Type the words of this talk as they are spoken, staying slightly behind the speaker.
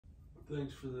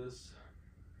Thanks for this.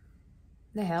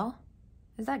 The hell?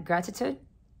 Is that gratitude?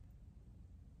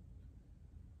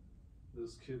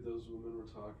 This kid those women were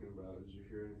talking about, did you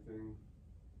hear anything?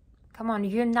 Come on,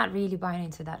 you're not really buying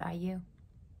into that, are you?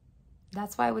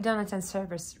 That's why we don't attend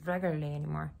service regularly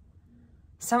anymore.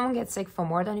 Someone gets sick for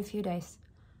more than a few days,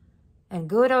 and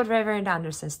good old Reverend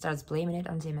Anderson starts blaming it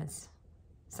on demons.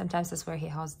 Sometimes I swear he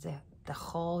holds the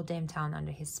whole damn town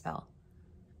under his spell.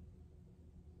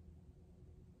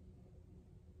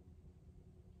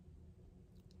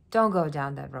 Don't go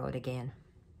down that road again.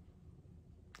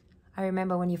 I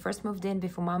remember when you first moved in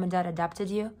before Mom and Dad adopted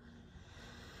you.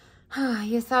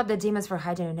 You thought the demons were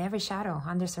hiding in every shadow.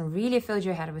 Anderson really filled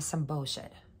your head with some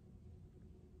bullshit.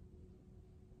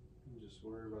 Just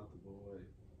worry about the boy.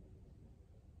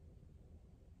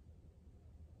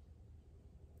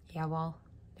 Yeah, well,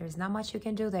 there's not much you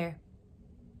can do there.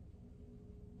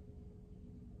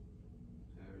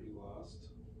 Are you lost?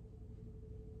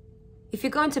 If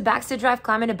you're going to Baxter Drive,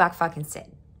 climb in the back fucking seat.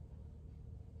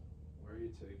 Where are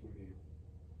you taking me?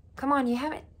 Come on, you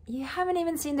haven't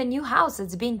even seen the new house.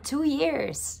 It's been 2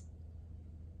 years.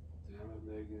 Damn it,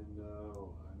 Megan,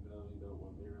 no. I know you don't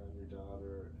want me around your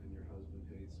daughter, and your husband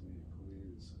hates me.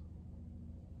 Please.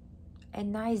 A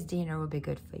nice dinner would be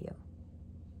good for you.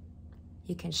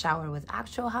 You can shower with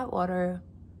actual hot water.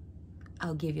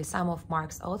 I'll give you some of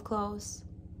Mark's old clothes.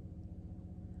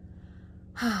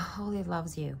 Olive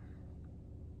loves you.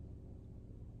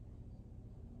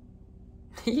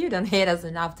 You don't hate us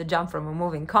enough to jump from a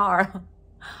moving car.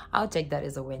 I'll take that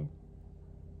as a win.